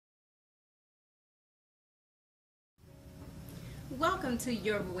Welcome to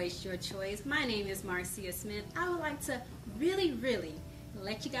Your Voice, Your Choice. My name is Marcia Smith. I would like to really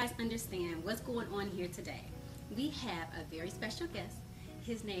let you guys understand what's going on here today. We have a very special guest.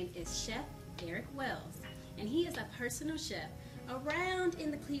 His name is Chef Eric Wells, and he is a personal chef around in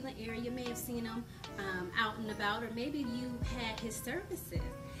the Cleveland area. You may have seen him out and about, or maybe you had his services.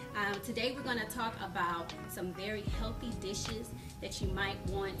 Today we're going to talk about some very healthy dishes that you might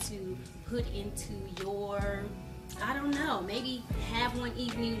want to put into your, I don't know, maybe have one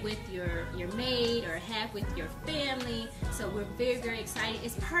evening with your maid or have with your family. So we're very excited.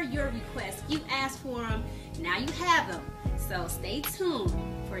 It's per your request. You asked for them, now you have them. So stay tuned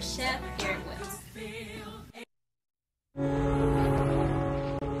for Chef Eric Wells.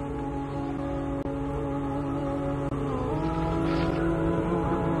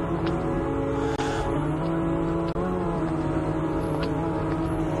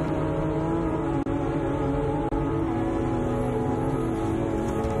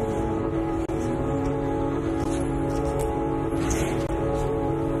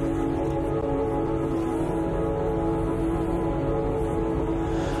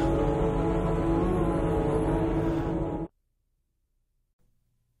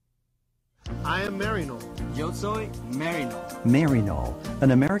 I am Marino. Yo soy Marino. Marino,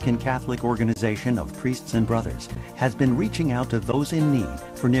 an American Catholic organization of priests and brothers, has been reaching out to those in need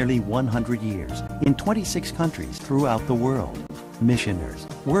for nearly 100 years in 26 countries throughout the world. Missioners,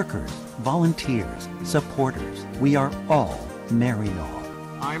 workers, volunteers, supporters, we are all Marino.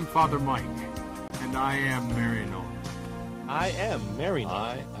 I'm Father Mike, and I am Marino. I am Marino.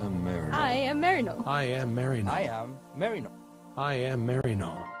 I am Marino. I am Marino. I am Marino. I am Marino. I am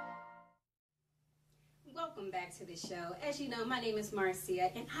Marino. Welcome back to the show. As you know, my name is Marcia,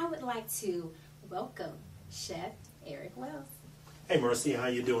 and I would like to welcome Chef Eric Wells. Hey Marcia, how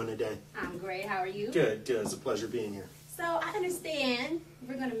you doing today? I'm great. How are you? Good. It's a pleasure being here. So I understand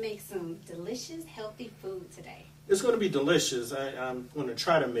we're going to make some delicious, healthy food today. It's going to be delicious. I'm going to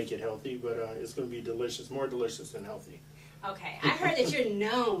try to make it healthy, but it's going to be delicious, more delicious than healthy. Okay. I heard that you're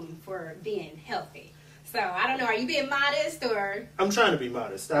known for being healthy. So I don't know. Are you being modest or? I'm trying to be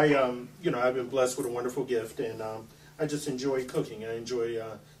modest. I've been blessed with a wonderful gift, and I just enjoy cooking. I enjoy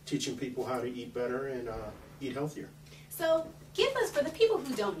teaching people how to eat better and eat healthier. So give us, for the people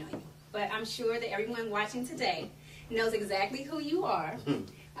who don't know you, but I'm sure that everyone watching today knows exactly who you are.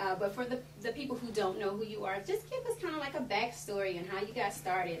 But for the people who don't know who you are, just give us kind of like a backstory and how you got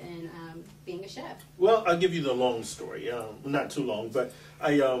started in being a chef. Well, I'll give you the long story. Not too long, but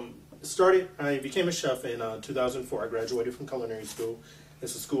I became a chef in 2004. I graduated from culinary school.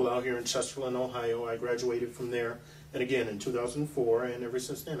 It's a school out here in Chesterland, Ohio. I graduated from there, and again in 2004, and ever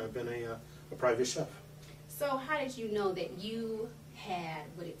since then I've been a private chef. So how did you know that you had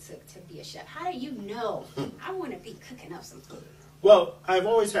what it took to be a chef? How do you know I want to be cooking up some food? Well, I've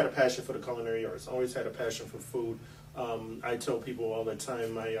always had a passion for the culinary arts. Always had a passion for food. I tell people all the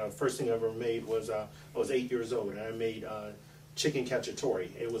time, my first thing I ever made was, I was 8 years old, and I made chicken cacciatore.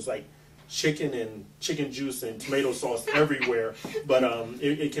 It was like chicken and chicken juice and tomato sauce everywhere, but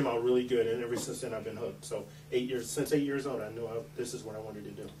it came out really good, and ever since then I've been hooked. So since 8 years old, I knew this is what I wanted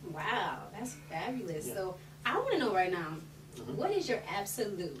to do. Wow, that's fabulous. Yeah. So I want to know right now, what is your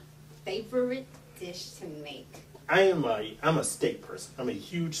absolute favorite dish to make? I'm a steak person. I'm a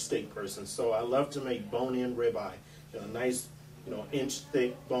huge steak person, so I love to make bone-in ribeye. Nice, inch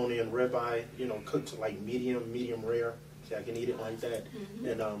thick bone-in ribeye. Cooked to like medium rare. So I can eat it like that,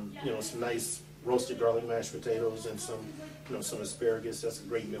 and some nice roasted garlic mashed potatoes and some asparagus. That's a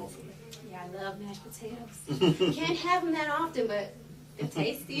great meal for me. Yeah, I love mashed potatoes. Can't have them that often, but they're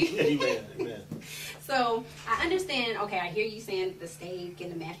tasty. Amen. So I understand. Okay, I hear you saying the steak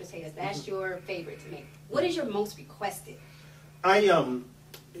and the mashed potatoes. That's your favorite to make. What is your most requested?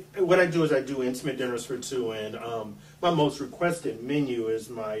 What I do is I do intimate dinners for two, and my most requested menu is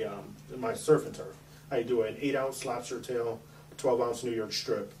my surf and turf. I do an 8-ounce lobster tail, 12-ounce New York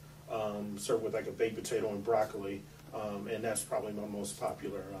strip, served with like a baked potato and broccoli, and that's probably my most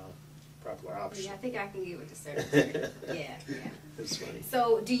popular option. Yeah, I think I can get with the surf. Yeah. That's funny.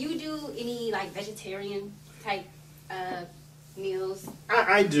 So, do you do any like vegetarian type meals?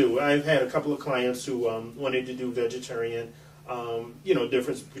 I do. I've had a couple of clients who wanted to do vegetarian.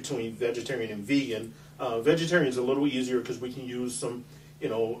 Difference between vegetarian and vegan. Vegetarian is a little easier because we can use some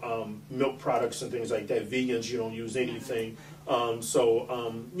milk products and things like that. Vegans, you don't use anything.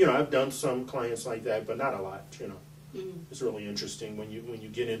 I've done some clients like that, but not a lot, It's really interesting when you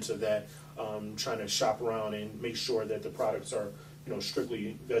get into that, trying to shop around and make sure that the products are,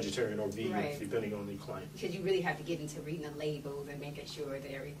 strictly vegetarian or vegan, Right. depending on the client. Because you really have to get into reading the labels and making sure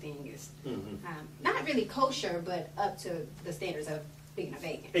that everything is Mhm. not really kosher, but up to the standards of being a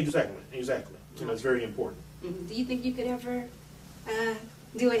vegan. Exactly. It's very important. Do you think you could ever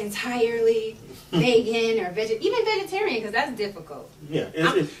do it entirely vegan or even vegetarian? Because that's difficult. Yeah.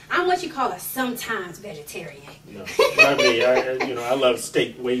 I'm what you call a sometimes vegetarian. No, not me. I love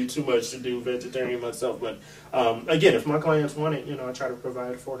steak way too much to do vegetarian myself. But again, if my clients want it, I try to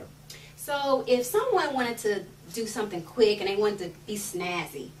provide for them. So if someone wanted to do something quick and they wanted to be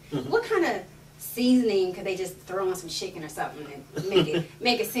snazzy, what kind of seasoning could they just throw on some chicken or something and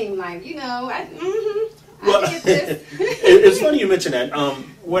make it seem like, Well, I get this. it's funny you mention that.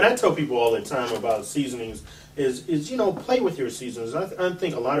 What I tell people all the time about seasonings is play with your seasonings. I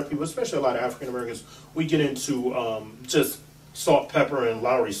think a lot of people, especially a lot of African Americans, we get into just salt, pepper, and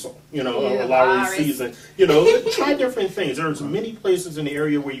Lowry salt. Lowry season. Try different things. There's many places in the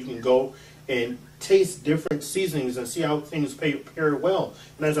area where you can go and taste different seasonings and see how things pair well.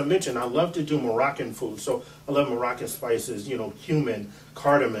 And as I mentioned, I love to do Moroccan food. So I love Moroccan spices, cumin,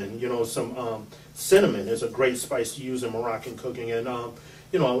 cardamom, some cinnamon is a great spice to use in Moroccan cooking. And, a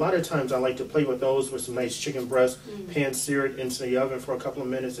lot of times I like to play with those with some nice chicken breast, pan-seared into the oven for a couple of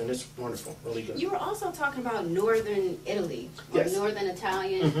minutes, and it's wonderful, really good. You were also talking about northern Italy or Yes. northern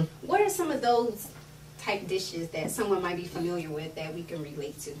Italian. What are some of those type dishes that someone might be familiar with that we can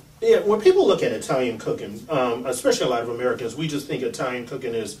relate to? Yeah, when people look at Italian cooking, especially a lot of Americans, we just think Italian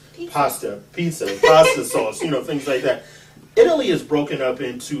cooking is pasta sauce, things like that. Italy is broken up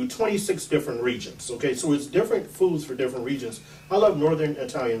into 26 different regions, okay? So it's different foods for different regions. I love northern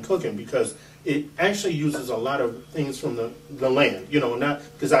Italian cooking because it actually uses a lot of things from the land, not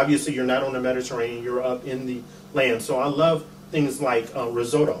because obviously you're not on the Mediterranean, you're up in the land. So I love things like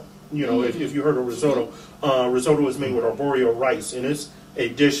risotto. If you heard of risotto, risotto is made with arborio rice, and it's a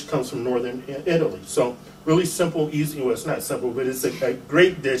dish comes from northern Italy. So really simple, easy. Well, it's not simple, but it's a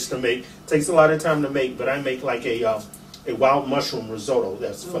great dish to make. Takes a lot of time to make, but I make like a wild mushroom risotto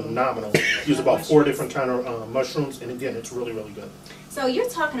that's phenomenal. Use about 4 different kind of mushrooms, and again, it's really, really good. So you're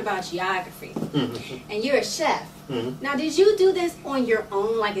talking about geography, and you're a chef. Now, did you do this on your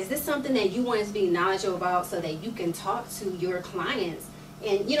own? Like, is this something that you wanted to be knowledgeable about so that you can talk to your clients?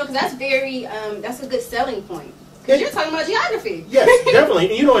 And, because that's that's a good selling point. Because you're talking about geography. Yes,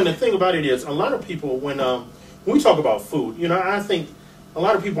 definitely. And the thing about it is, a lot of people, when we talk about food, I think a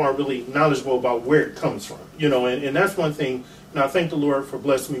lot of people aren't really knowledgeable about where it comes from, and that's one thing. And I thank the Lord for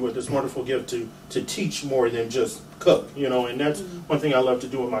blessing me with this wonderful gift to teach more than just cook, and that's one thing I love to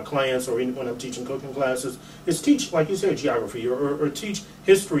do with my clients or when I'm teaching cooking classes is teach, like you said, geography or teach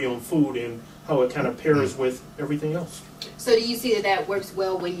history on food and how it kind of pairs with everything else. So do you see that works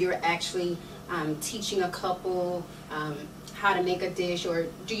well when you're actually teaching a couple how to make a dish, or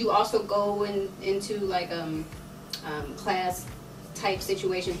do you also go into like class type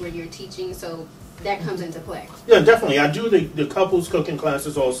situations where you're teaching, so that comes into play? Yeah, definitely. I do the couples cooking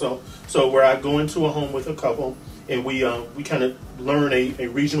classes also, so where I go into a home with a couple and we kind of learn a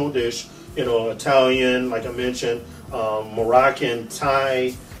regional dish, Italian, like I mentioned, Moroccan,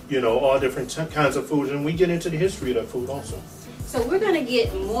 Thai, all different kinds of foods, and we get into the history of that food also. So we're going to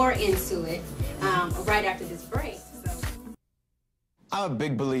get more into it right after this break. I'm a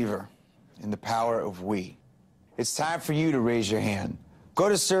big believer in the power of we. It's time for you to raise your hand. Go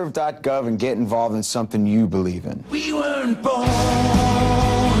to serve.gov and get involved in something you believe in. We weren't born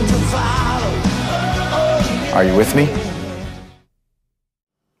to follow. Are you with me?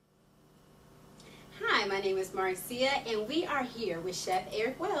 Hi, my name is Marcia, and we are here with Chef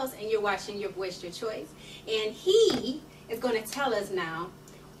Eric Wells, and you're watching Your Voice, Your Choice. And he is going to tell us now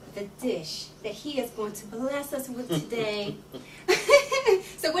the dish that he is going to bless us with today.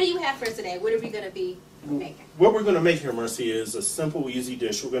 So what do you have for us today? What are we going to be making? What we're going to make here, Marcia, is a simple, easy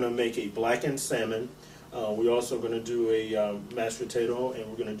dish. We're going to make a blackened salmon. We're also going to do a mashed potato, and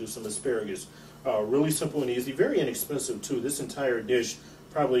we're going to do some asparagus. Really simple and easy, very inexpensive too. This entire dish,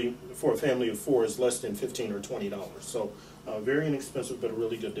 probably for a family of 4, is less than $15 or $20. So very inexpensive, but a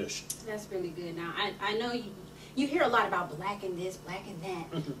really good dish. That's really good. Now, I know you hear a lot about blackened this, blackened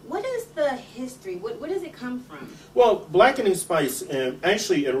that. What is the history? Where does it come from? Well, blackening spice,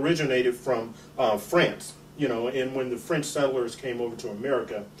 actually it originated from France, and when the French settlers came over to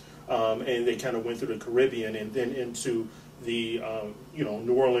America, and they kind of went through the Caribbean and then into the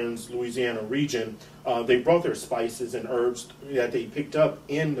New Orleans, Louisiana region, they brought their spices and herbs that they picked up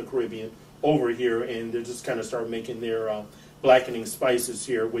in the Caribbean over here, and they just kind of started making their blackening spices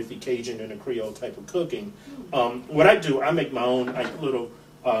here with the Cajun and the Creole type of cooking. What I do, I make my own little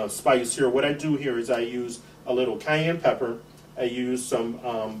spice here. What I do here is I use a little cayenne pepper, I use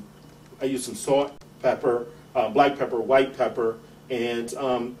some salt, pepper, black pepper, white pepper, and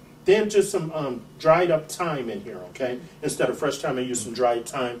then just some dried up thyme in here, okay? Instead of fresh thyme, I use some dried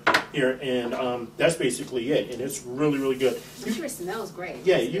thyme here, and that's basically it. And it's really, really good. I'm sure it smells great.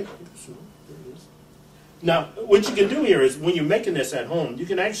 Yeah, now, what you can do here is when you're making this at home, you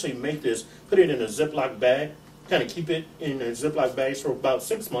can actually make this, put it in a Ziploc bag, kind of keep it in a Ziploc bag for about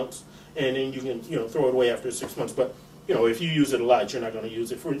 6 months, and then you can, throw it away after 6 months. But, if you use it a lot, you're not going to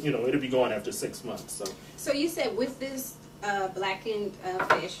use it for, it'll be gone after 6 months. So you said with this blackened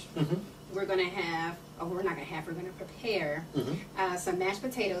fish, we're going to have, or we're not going to have, we're going to prepare some mashed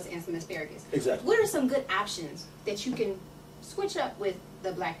potatoes and some asparagus. Exactly. What are some good options that you can switch up with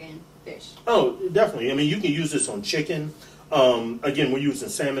the blackened fish? Oh, definitely. I mean, you can use this on chicken. Again, we're using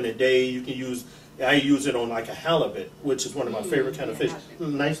salmon today. You can use, I use it on like a halibut, which is one of my favorite kind of fish.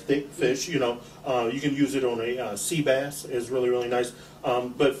 Nice thick fish, you can use it on a sea bass. It's really, really nice.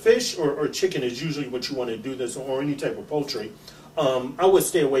 But fish or chicken is usually what you want to do this on, or any type of poultry. I would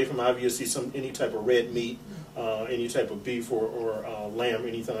stay away from obviously any type of red meat, any type of beef or lamb,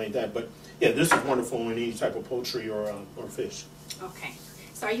 anything like that. But yeah, this is wonderful on any type of poultry or fish. Okay.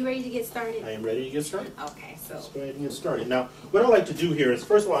 So are you ready to get started? I am ready to get started. Okay, so Let's go ahead and get started. Now, what I like to do here is,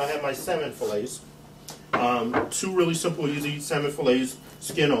 first of all, I have my salmon fillets. Two really simple, easy salmon fillets,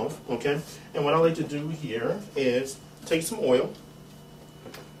 skin off, okay? And what I like to do here is take some oil,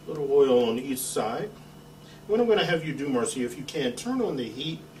 a little oil on each side. What I'm going to have you do, Marcy, if you can, turn on the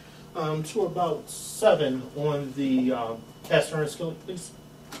heat to about 7 on the cast iron skillet, please.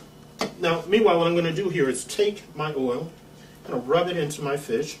 Now, meanwhile, what I'm going to do here is take my oil, kind of rub it into my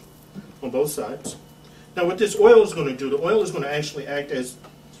fish on both sides. Now, what this oil is going to do, the oil is going to actually act as,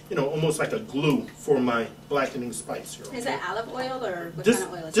 almost like a glue for my blackening spice here. Okay? Is that olive oil or what This,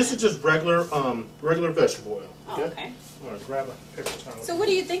 kind of oil is this that? is just regular vegetable oil. Oh, okay. I'm going to grab a paper towel. So what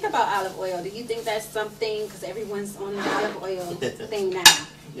do you think about olive oil? Do you think that's something, because everyone's on the olive oil thing now.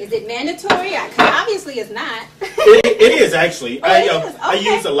 Is it mandatory? Because obviously it's not. It is actually. Oh, it is? I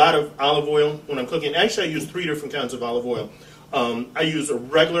Okay. use a lot of olive oil when I'm cooking. Actually, I use 3 different kinds of olive oil. I use a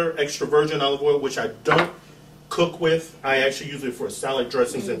regular extra virgin olive oil, which I don't cook with. I actually use it for salad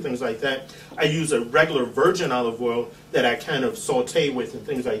dressings and things like that. I use a regular virgin olive oil that I kind of saute with and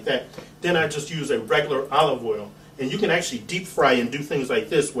things like that. Then I just use a regular olive oil. And you can actually deep fry and do things like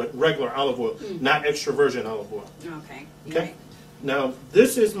this with regular olive oil, not extra virgin olive oil. Okay. Okay? Right. Now,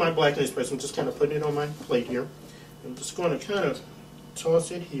 this is my blackening spice. I'm just kind of putting it on my plate here. I'm just going to kind of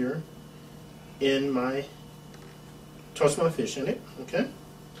toss it here toss my fish in it, okay?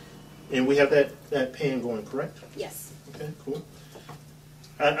 And we have that pan going, correct? Yes. Okay, cool.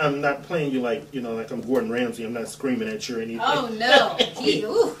 I'm not playing you like I'm Gordon Ramsay. I'm not screaming at you or anything. Oh, no. Gee,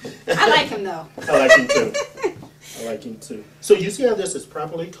 ooh. I like him, though. I like him too. I like him too. So you see how this is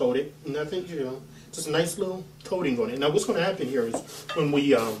properly coated? Nothing, just a nice little coating on it. Now what's going to happen here is when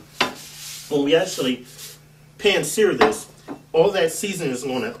we actually pan sear this, all that seasoning is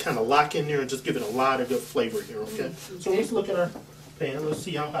going to kind of lock in there and just give it a lot of good flavor here, okay? So let's look at our pan. Let's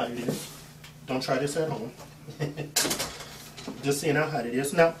see how hot it is. Don't try this at home. Just seeing how hot it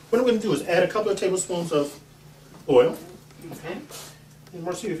is. Now, what I'm going to do is add a couple of tablespoons of oil. Okay. And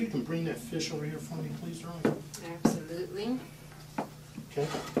Marcia, if you can bring that fish over here for me, please, darling. Absolutely. Okay.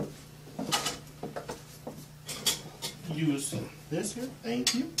 Use this here.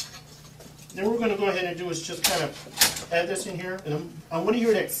 Thank you. Then what we're going to go ahead and do is just kind of add this in here, and I want to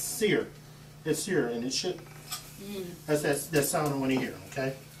hear that sear. That sear, and it should. That's that sound I want to hear.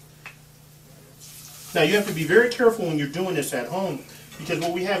 Okay. Now you have to be very careful when you're doing this at home, because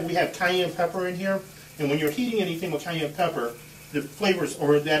what we have cayenne pepper in here, and when you're heating anything with cayenne pepper, the flavors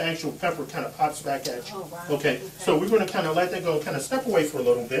or that actual pepper kind of pops back at you. Oh, wow. Okay. So we're going to kind of let that go, kind of step away for a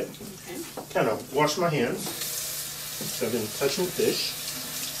little bit, kind of wash my hands, so I didn't touch the fish.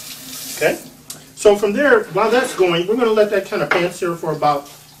 Okay. So from there, while that's going, we're going to let that kind of pan sear for about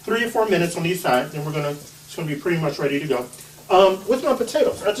 3 or 4 minutes on each side, and it's going to be pretty much ready to go. With my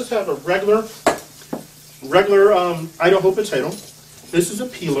potatoes, I just have a regular Idaho potato. This is a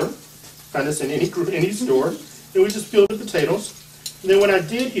peeler. Find this in any store. And we just peel the potatoes. And then what I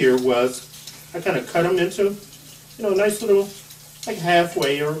did here was I kind of cut them into, nice little, like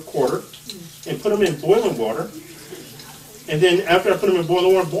halfway or a quarter, and put them in boiling water. And then after I put them in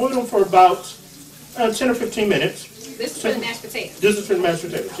boiling water, boil them for about 10 or 15 minutes. This is for the mashed potatoes. This is for the mashed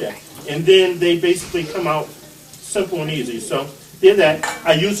potatoes, yeah. And then they basically come out simple and easy. So did that.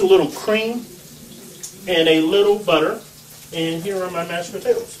 I used a little cream and a little butter, and here are my mashed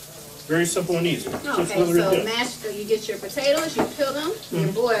potatoes. Very simple and easy. Okay, so you get your potatoes, you peel them,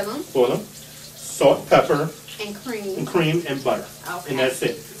 you boil them. Boil them. Salt, pepper, And cream. And cream and butter. Okay. And that's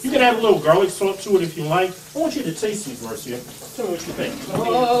it. You can add a little garlic salt to it if you like. I want you to taste these, Marcia. Tell me what you think.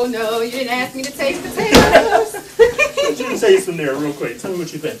 Oh, no, you didn't ask me to taste potatoes. I want you to taste them there real quick. Tell me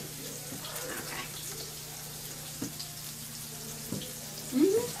what you think.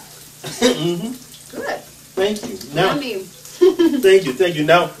 Good. Thank you. Now, Yummy. thank you.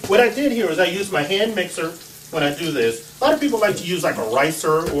 Now, what I did here is I used my hand mixer when I do this. A lot of people like to use like a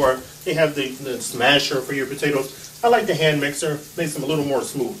ricer, or they have the smasher for your potatoes. I like the hand mixer. Makes them a little more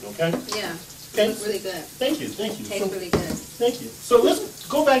smooth, okay? Yeah. Okay. It's really good. Thank you. Tastes really good. Thank you. So let's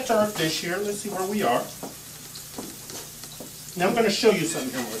go back to our fish here. Let's see where we are. Now I'm going to show you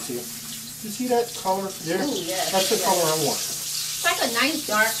something here, Marcia. You see that color there? Ooh, yes, That's the yes. color I want. It's like a nice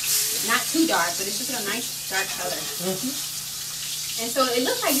dark, not too dark, but it's just a nice dark color. And so it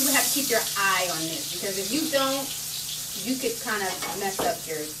looks like you would have to keep your eye on this, because if you don't, you could kind of mess up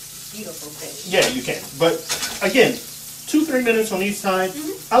your beautiful fish. Yeah, you can. But again, 2-3 minutes on each side.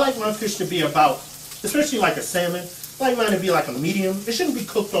 I like my fish to be about, especially like a salmon, I like mine to be like a medium. It shouldn't be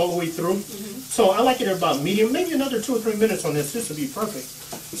cooked all the way through. So I like it at about medium. Maybe another 2 or 3 minutes on this. This would be perfect.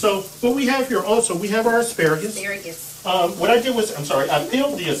 So what we have here also, we have our asparagus. What I did was, I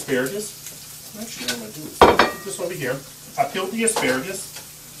peeled the asparagus. Actually, what I'm going to do is put this over here. I peeled the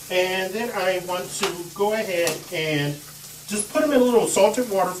asparagus. And then I want to go ahead and just put them in a little salted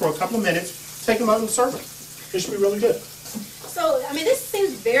water for a couple of minutes. Take them out and serve them. It should be really good. So, I mean, this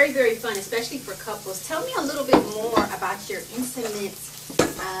seems very, very fun, especially for couples. Tell me a little bit more about your intimate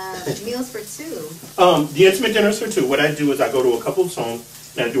meals for two. The intimate dinners for two, what I do is I go to a couple's home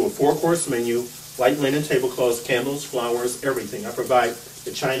and I do a 4-course menu, white linen tablecloths, candles, flowers, everything. I provide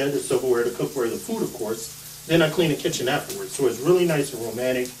the china, the silverware, the cookware, the food, of course. Then I clean the kitchen afterwards. So it's really nice and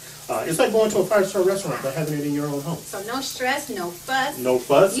romantic. It's like going to a 5-star restaurant but having it in your own home. So no stress, no fuss. No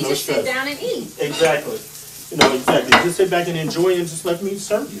fuss, you no just stress. sit down and eat. Exactly. Exactly. Just sit back and enjoy and just let me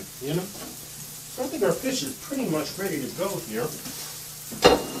serve you, So I think our fish is pretty much ready to go here.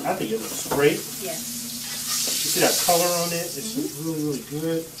 I think it looks great. Yes. You see that color on it? It's just really, really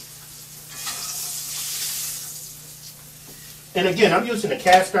good. And again, I'm using a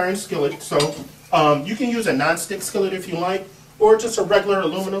cast iron skillet, so you can use a non-stick skillet if you like, or just a regular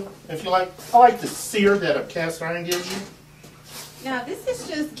aluminum if you like. I like the sear that a cast iron gives you. Now, this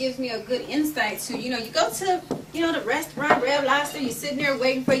just gives me a good insight to, you go to, the restaurant, Red Lobster, you're sitting there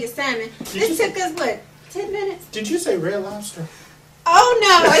waiting for your salmon. This took us, what, 10 minutes? Did you say Red Lobster? Oh,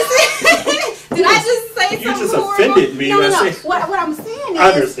 no. Did I just say something You just horrible? offended me. No. What I'm saying is,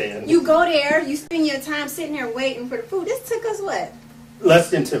 I understand. You go there, you spend your time sitting there waiting for the food. This took us, what?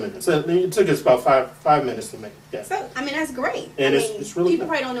 Less than 10 minutes. It took us about five minutes to make. Yeah. So, I mean, that's great. And it's really people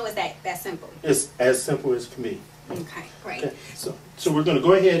good. probably don't know it's that simple. It's as simple as can be. Okay, great. Okay, so we're going to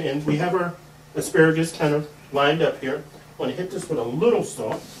go ahead and we have our asparagus kind of lined up here. I'm going to hit this with a little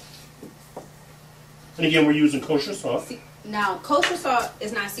salt. And again, we're using kosher salt. Now, kosher salt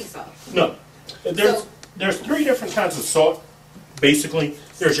is not sea salt. No. There's 3 different kinds of salt, basically.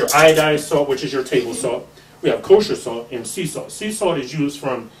 There's your iodized salt, which is your table salt. We have kosher salt and sea salt. Sea salt is used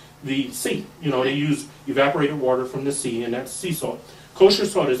from the sea. They use evaporated water from the sea, and that's sea salt. Kosher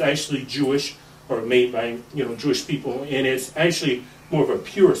salt is actually Jewish, or made by Jewish people, and it's actually more of a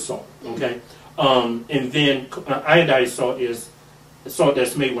pure salt. Okay, and then iodized salt is salt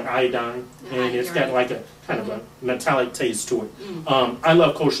that's made with iodine, and it's got like a kind of a metallic taste to it. I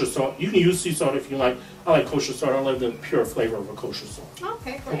love kosher salt. You can use sea salt if you like. I like kosher salt. I love the pure flavor of a kosher salt.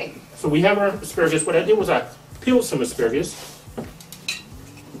 Okay, great. So we have our asparagus. What I did was I peeled some asparagus,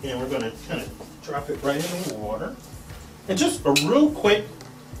 and we're going to kind of drop it right in the water, and just a real quick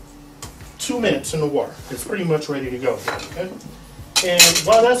 2 minutes in the water. It's pretty much ready to go. Okay. And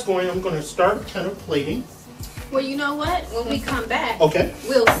while that's going, I'm going to start kind of plating. Well, you know what? When we come back, Okay.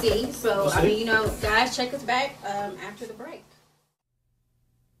 we'll see. So, We'll see. I mean, guys, check us back after the break.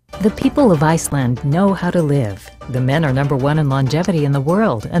 The people of Iceland know how to live. The men are #1 in longevity in the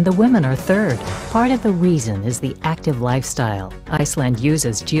world, and the women are 3rd. Part of the reason is the active lifestyle. Iceland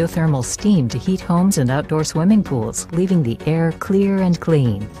uses geothermal steam to heat homes and outdoor swimming pools, leaving the air clear and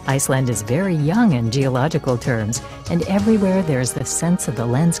clean. Iceland is very young in geological terms, and everywhere there's the sense of the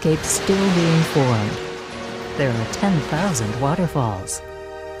landscape still being formed. There are 10,000 waterfalls.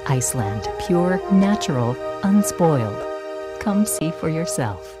 Iceland, pure, natural, unspoiled. Come see for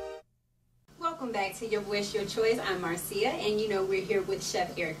yourself. Welcome back to Your Voice, Your Choice. I'm Marcia, and we're here with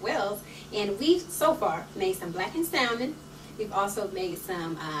Chef Eric Wells, and we've so far made some blackened salmon. We've also made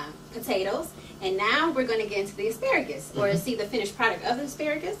some potatoes. And now we're going to get into the asparagus, or see the finished product of the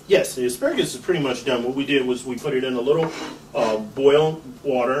asparagus. Yes, the asparagus is pretty much done. What we did was we put it in a little boiled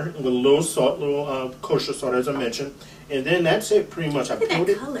water with a little salt, little kosher salt, as I mentioned. And then that's it, pretty much. Look at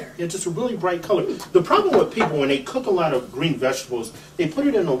that color. It's just a really bright color. The problem with people, when they cook a lot of green vegetables, they put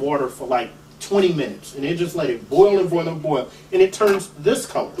it in the water for like 20 minutes, and they just let it boil and boil and boil, and it turns this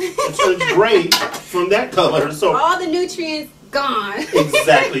color. It turns gray from that color. So all the nutrients gone.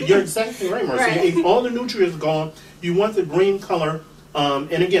 Exactly. You're exactly right, Marcy. Right. If all the nutrients gone, you want the green color,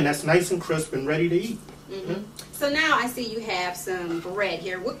 and again, that's nice and crisp and ready to eat. Mm-hmm. So now I see you have some bread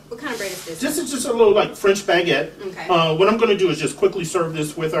here. What kind of bread is this? This is just a little like French baguette. Okay. What I'm going to do is just quickly serve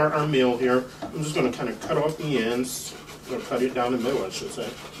this with our meal here. I'm just going to kind of cut off the ends. I'm going to cut it down the middle, I should say.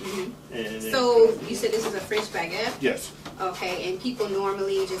 Mm-hmm. And so you said this is a French baguette? Yes. Okay, and people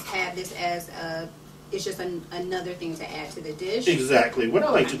normally just have this as it's just another thing to add to the dish? Exactly. What I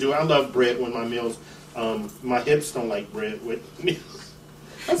like to do, I love bread with my meals. My hips don't like bread with me.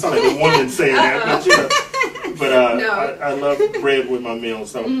 I sound like a woman saying that, but you know. But No. I love bread with my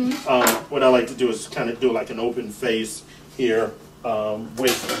meals. So what I like to do is kind of do like an open face here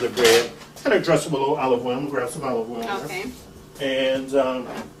with the bread. Kind of dress with a little olive oil. I'm gonna grab some olive oil. Okay. Here.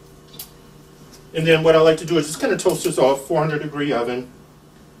 And then what I like to do is just kind of toast this off 400-degree oven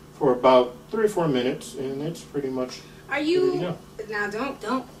for about 3 or 4 minutes, and it's pretty much. Are you Yeah. now?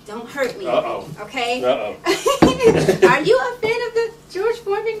 Don't hurt me. Uh-oh. Okay. Uh-oh. Are you a fan of the George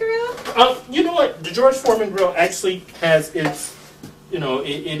Foreman grill? You know what? The George Foreman grill actually has its,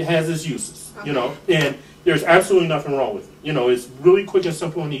 it has its uses, and there's absolutely nothing wrong with it. It's really quick and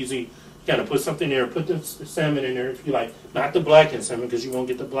simple and easy. You kind of put something there, put the salmon in there if you like. Not the blackened salmon because you won't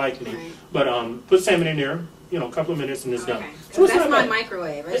get the blackening. Right. But put salmon in there, a couple of minutes and it's done. So that's my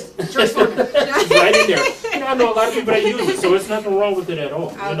microwave. It's George Foreman. Right in there. I know a lot of people that use it, so there's nothing wrong with it at all.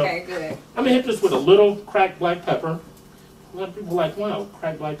 Okay, good. I'm going to hit this with a little cracked black pepper. A lot of people are like, wow,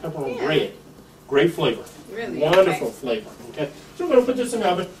 cracked black pepper on bread. Great flavor. Really? Wonderful flavor. Okay. So I'm going to put this in the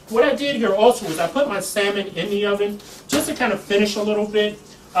oven. What I did here also is I put my salmon in the oven just to kind of finish a little bit.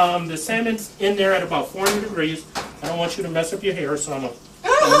 The salmon's in there at about 400 degrees. I don't want you to mess up your hair, so I'm going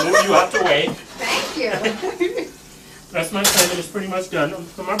to move you out the way. Thank you. That's my salmon. It's pretty much done. I'm going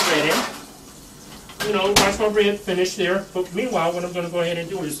to put my bread in. Watch my bread finish there. But meanwhile, what I'm going to go ahead and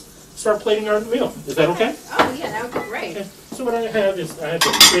do is start plating our meal. Is that okay? Oh, yeah, that would be great. Okay. So what I have is I have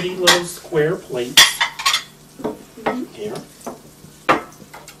a pretty little square plate here.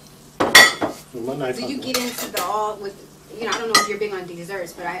 With my knife. Do you get into the all with? I don't know if you're big on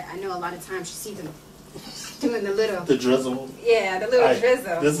desserts, but I know a lot of times you see them doing the little. The drizzle. Yeah, the little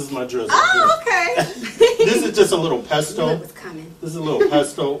drizzle. This is my drizzle. Oh, okay. This is just a little pesto. It was coming. This is a little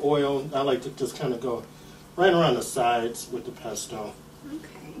pesto oil. I like to just kind of go right around the sides with the pesto.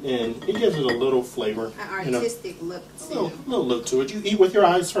 Okay. And it gives it a little flavor. An artistic look too. A little look to it. You eat with your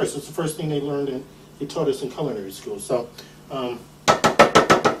eyes first. It's the first thing they learned and they taught us in culinary school. So, kind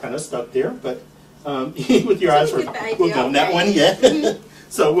of stuck there, but eat with your eyes first. We'll go on that one, yeah.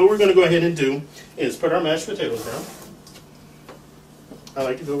 So what we're going to go ahead and do is put our mashed potatoes down. I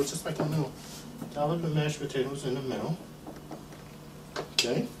like to go with just like a little dollop of mashed potatoes in the middle.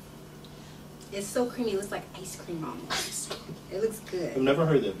 Okay. It's so creamy. It looks like ice cream almost. It looks good. I've never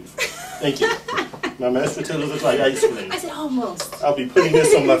heard that before. Thank you. My mashed potatoes look like ice cream. I said almost. I'll be putting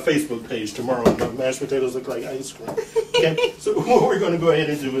this on my Facebook page tomorrow. My mashed potatoes look like ice cream. Okay. So what we're going to go ahead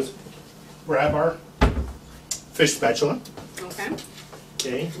and do is grab our fish spatula. Okay.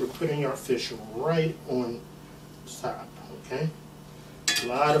 Okay. We're putting our fish right on top. Okay. A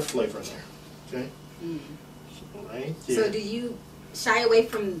lot of flavor there. Okay. Right there. So do you shy away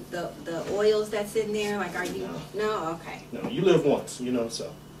from the oils that's in there? Like, are you? No. Okay. No, you live once,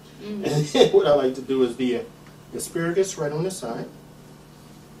 so. And then what I like to do is the asparagus right on the side.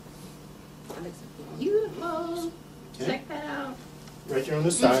 That looks beautiful. Okay. Check that out. Right there on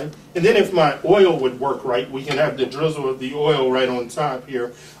the side. And then if my oil would work right, we can have the drizzle of the oil right on top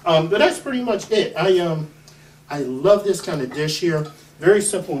here. But that's pretty much it. I love this kind of dish here. Very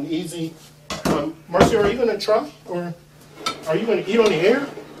simple and easy. Marcia, are you going to try? Or are you going to eat on the air?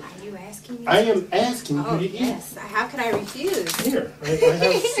 Are you asking me? I am asking you to eat. Yes. How could I refuse? Here, I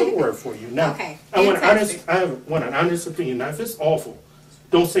have silverware for you. Now, Okay. I want an honest opinion. Now, if it's awful,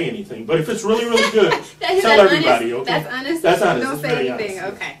 don't say anything. But if it's really, really good, tell everybody, okay? That's honest? That's honest. Don't It's say very anything.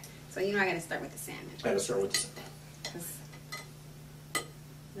 honest. Okay. So you know I got to start with the salmon. I gotta start with this.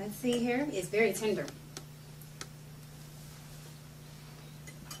 Let's see here. It's very tender.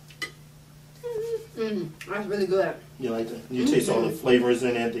 That's really good. You like that? You taste all the flavors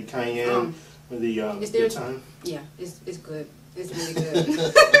in it, the cayenne, the thyme. Yeah, it's good. It's really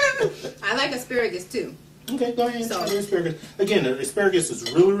good. I like asparagus too. Okay, go ahead and try the asparagus. Again, the asparagus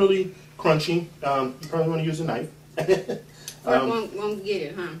is really, really crunchy. You probably want to use a knife. Or won't get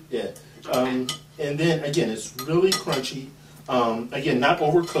it, huh? Yeah. And then, again, it's really crunchy. Again, not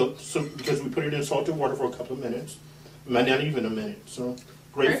overcooked, so because we put it in salted water for a couple of minutes. Not even a minute. So,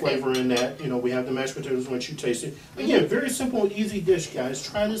 great flavor in that. You know, we have the mashed potatoes once you taste it. Again, very simple, easy dish, guys.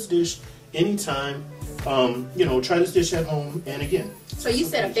 Try this dish anytime. You know, try this dish at home. And again. So, you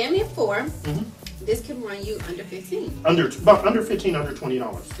said a family of 4. This can run you under 15. About under 15, under $20.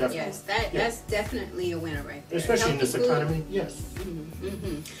 Definitely. Yes, that's definitely a winner right there. Especially in this economy. Yes.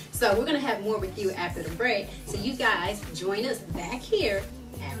 So we're gonna have more with you after the break. So you guys join us back here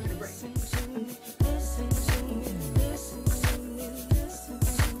after the break.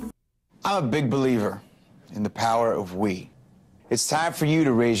 I'm a big believer in the power of we. It's time for you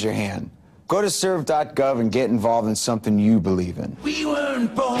to raise your hand. Go to serve.gov and get involved in something you believe in. We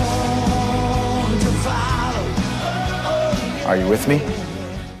weren't born to follow. Are you with me?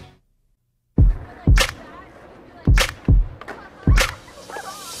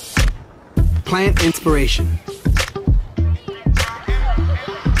 Plant inspiration.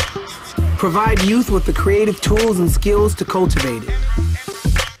 Provide youth with the creative tools and skills to cultivate it.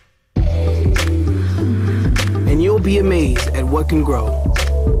 And you'll be amazed at what can grow.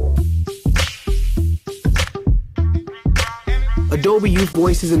 Adobe Youth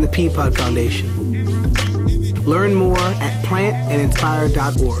Voices in the Peapod Foundation. Learn more at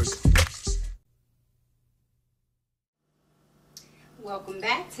plantandinspire.org. Welcome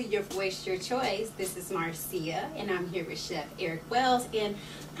back to Your Voice, Your Choice. This is Marcia, and I'm here with Chef Eric Wells. And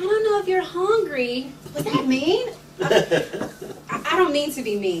I don't know if you're hungry. Was that mean? I don't mean to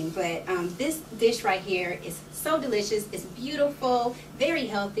be mean, but this dish right here is so delicious. It's beautiful, very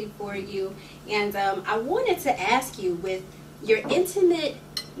healthy for you. And I wanted to ask you, with your intimate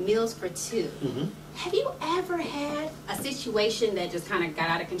meals for 2, have you ever had a situation that just kind of got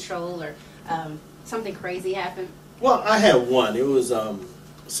out of control, or something crazy happened? Well, I had one. It was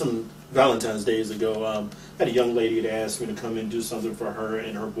some Valentine's days ago. I had a young lady that asked me to come and do something for her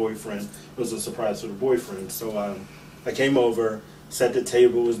and her boyfriend. It was a surprise for the boyfriend. So I came over, sat at the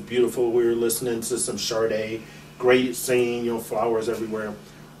table. It was beautiful. We were listening to some Sade, great singing, you know, flowers everywhere.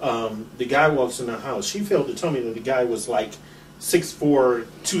 The guy walks in the house. She failed to tell me that the guy was like 6'4",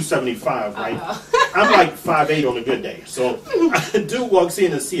 275, right? I'm like 5'8" on a good day. So dude walks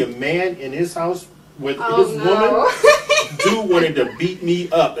in and see a man in his house with his woman. Dude wanted to beat me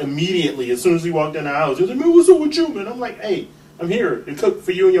up immediately as soon as he walked in the house. He was like, man, what's up with you, man? I'm like, hey, I'm here to cook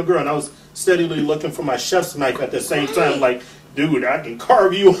for you and your girl. And I was steadily looking for my chef's knife at the same time, like, dude, I can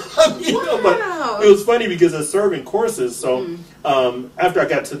carve you up, you know. But it was funny because they're serving courses. So after I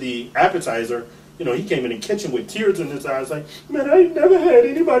got to the appetizer, you know, he came in the kitchen with tears in his eyes, like, man, I ain't never had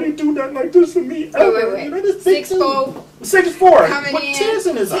anybody do nothing like this for me ever. Wait. You know, 6'4". 6'4", with tears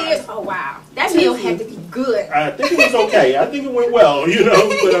in his eyes. Oh, wow. That meal had to be good. I think it was okay. I think it went well, you know,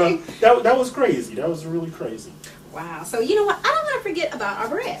 but that was crazy. That was really crazy. Wow. So, you know what? I don't want to forget about our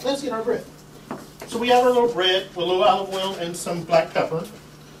bread. Let's get our bread. So we have our little bread with a little olive oil and some black pepper.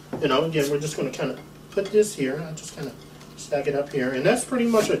 You know, again, we're just going to kind of put this here. I'll just kind of stack it up here. And that's pretty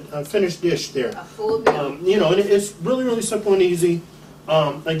much a finished dish there. A full meal. You know, and it's really, really simple and easy.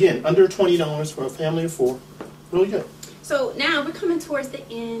 Again, under $20 for a family of 4. Really good. So now we're coming towards the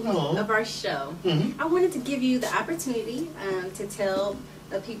end of our show. I wanted to give you the opportunity to tell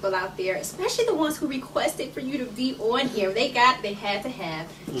the people out there, especially the ones who requested for you to be on here. They had to have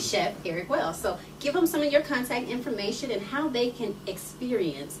Chef Eric Wells. So give them some of your contact information and how they can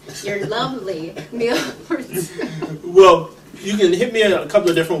experience your lovely meal. Well, you can hit me in a couple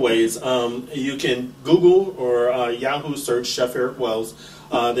of different ways. You can Google or Yahoo search Chef Eric Wells.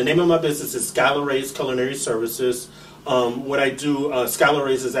 The name of my business is Skylar Ray's Culinary Services. What I do, Skylar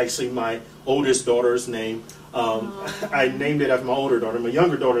Ray's is actually my oldest daughter's name. I named it after my older daughter. My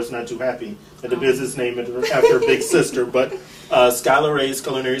younger daughter is not too happy that the business name it after her big sister. But Skylar Ray's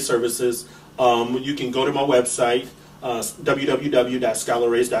Culinary Services. You can go to my website,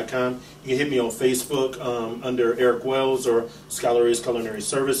 www.skylarrays.com. You can hit me on Facebook under Eric Wells or Skylar Ray's Culinary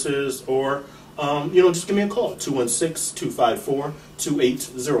Services, or you know, just give me a call,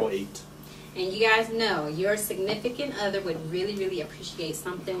 216-254-2808. And you guys know your significant other would really, really appreciate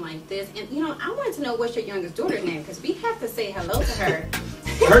something like this. And, you know, I wanted to know what's your youngest daughter's name, because we have to say hello to her.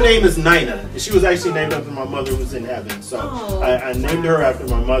 Her name is Nina. She was actually named after my mother who was in heaven. So I named her after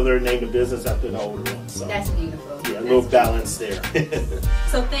my mother, named the business after the older one. So that's beautiful. Yeah, a little balance there.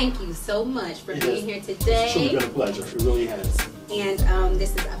 So thank you so much for being here today. It's truly been a pleasure. It really has. And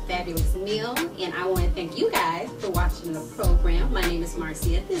this is a fabulous meal. And I want to thank you guys for watching the program. My name is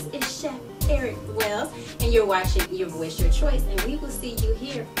Marcia. This is Chef Eric Wells. And you're watching Your Voice, Your Choice. And we will see you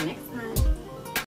here next time.